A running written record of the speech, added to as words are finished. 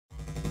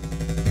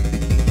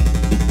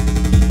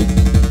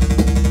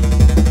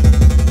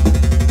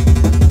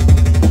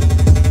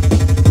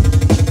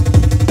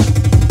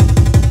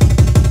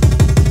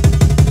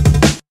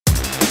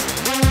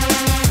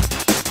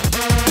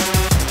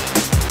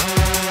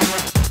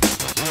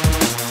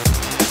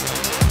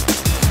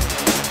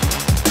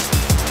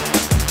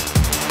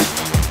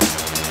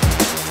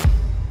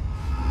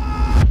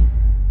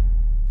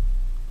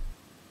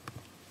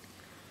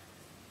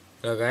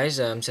Hello guys,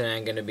 today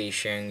I'm going to be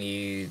showing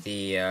you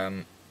the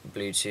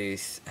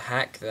Bluetooth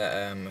hack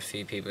that a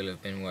few people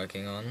have been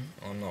working on.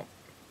 I'm not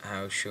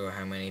sure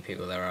how many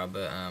people there are,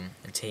 but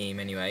a team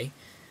anyway,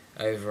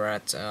 over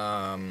at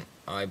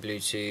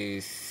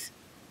iBluetooth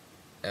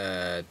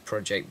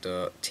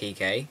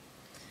project.tk.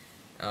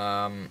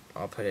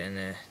 I'll put it in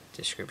the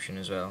description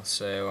as well.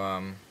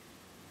 So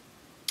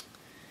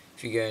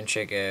if you go and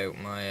check out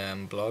my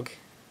blog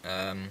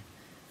at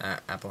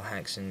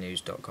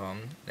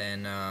applehacksandnews.com,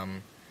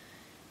 then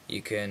you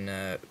can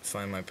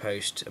find my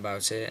post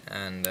about it,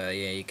 and yeah,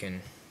 you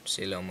can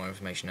see a little more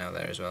information out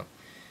there as well.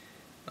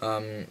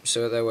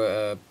 So there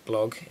were a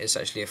blog, it's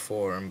actually a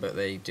forum, but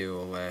they do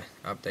all their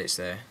updates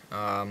there.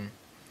 A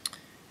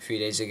few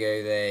days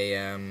ago they,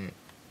 I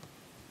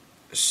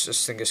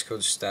think it's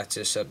called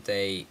Status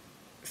Update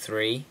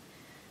 3,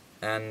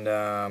 and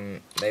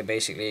they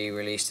basically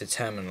released a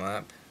terminal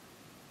app,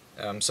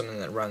 something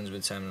that runs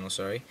with terminal,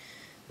 sorry.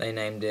 They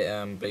named it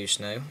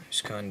BlueSn0w.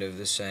 It's kind of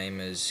the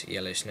same as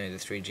Yellow Snow, the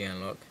 3G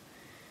unlock,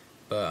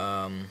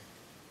 but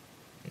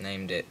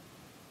named it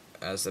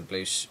as the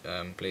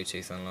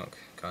Bluetooth unlock,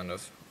 kind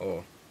of,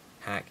 or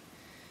hack.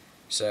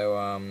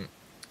 So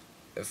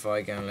if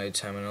I go and load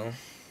terminal,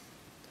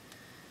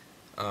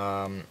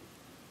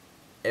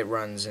 it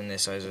runs in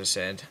this, as I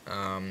said.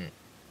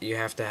 You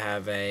have to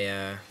have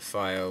a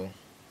file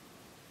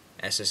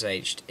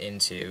SSH'd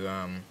into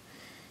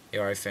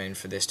your iPhone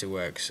for this to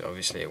work, so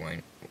obviously it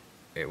won't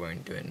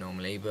do it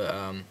normally, but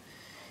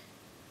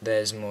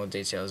there's more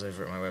details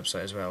over at my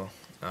website as well.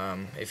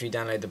 If you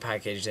download the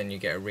package, then you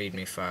get a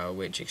readme file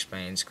which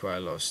explains quite a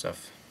lot of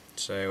stuff.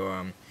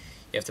 So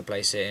you have to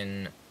place it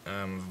in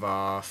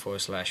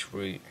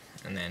var/root,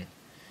 and then,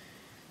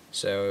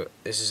 so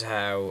this is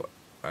how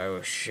I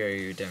will show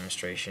you a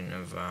demonstration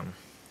of how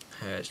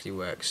it actually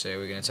works. So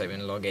we're going to type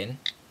in login.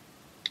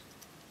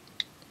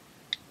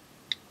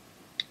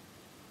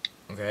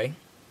 Okay,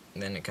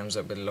 and then it comes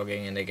up with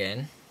logging in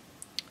again.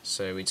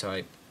 So we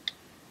type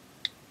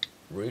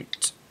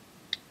root,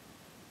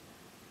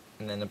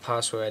 and then the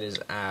password is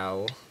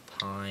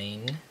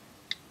alpine.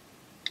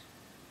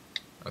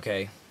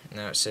 Okay,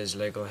 now it says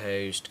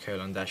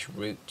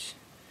localhost:/root,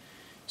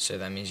 so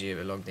that means you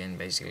have logged in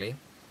basically.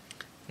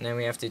 And then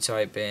we have to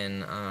type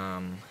in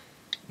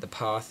the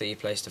path that you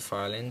placed the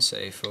file in, so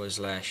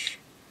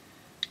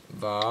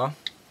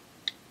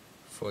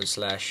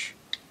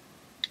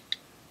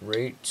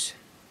 /var/root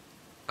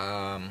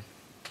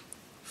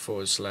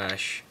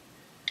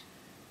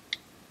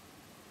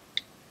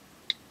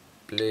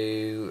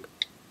 /BlueSn0w,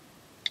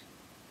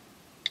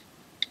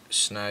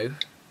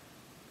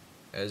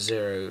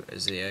 0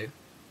 is the O.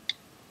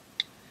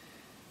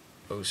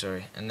 Oh,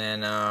 sorry. And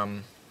then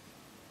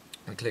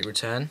we click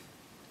return.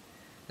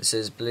 It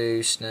says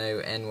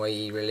BlueSn0w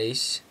NYE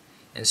release,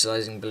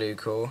 initializing blue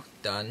core,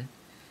 done,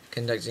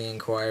 conducting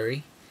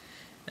inquiry,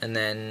 and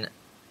then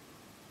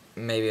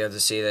maybe able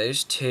to see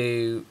those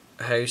 2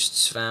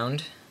 hosts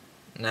found.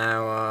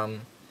 Now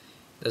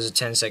there's a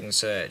 10-second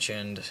search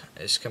and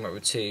it's come up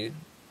with 2.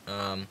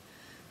 I'm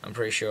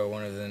pretty sure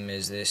one of them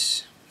is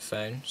this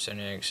phone,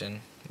 Sony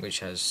Ericsson,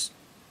 which has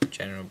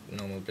general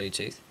normal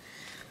Bluetooth.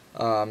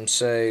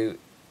 So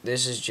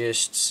this is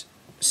just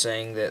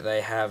saying that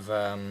they have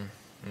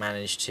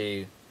managed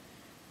to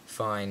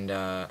find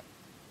a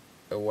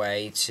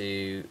way for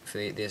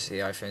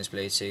the iPhone's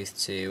Bluetooth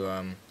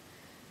to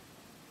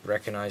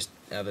recognize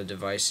other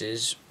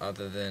devices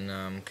other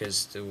than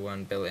because the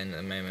one built in at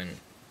the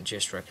moment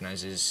just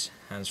recognizes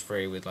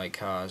hands-free with like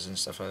cars and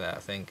stuff like that, I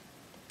think.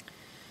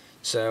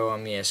 So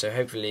yeah, so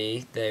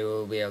hopefully they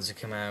will be able to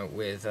come out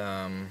with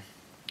a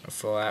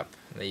full app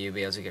that you'll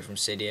be able to get from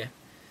Cydia,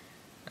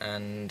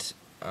 and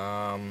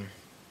I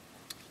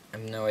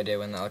have no idea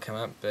when that'll come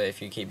up, but if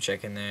you keep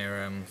checking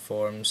their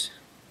forums,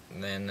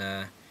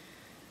 then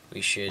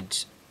we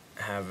should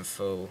have a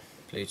full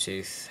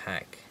Bluetooth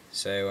hack.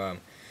 So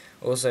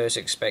also it's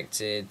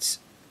expected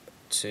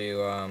to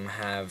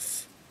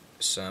have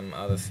some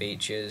other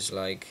features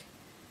like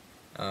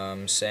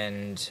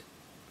send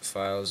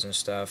files and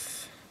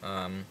stuff,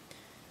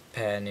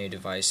 pair new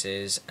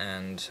devices,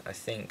 and I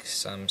think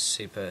some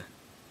super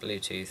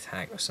Bluetooth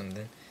hack or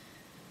something.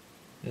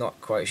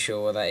 Not quite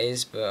sure what that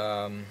is,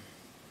 but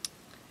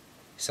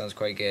sounds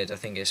quite good. I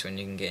think it's when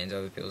you can get into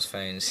other people's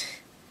phones.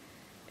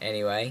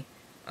 Anyway,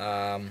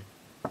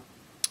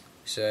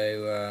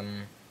 so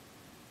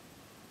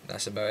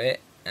that's about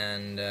it,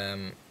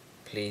 and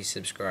please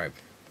subscribe.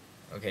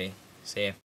 Okay, see ya.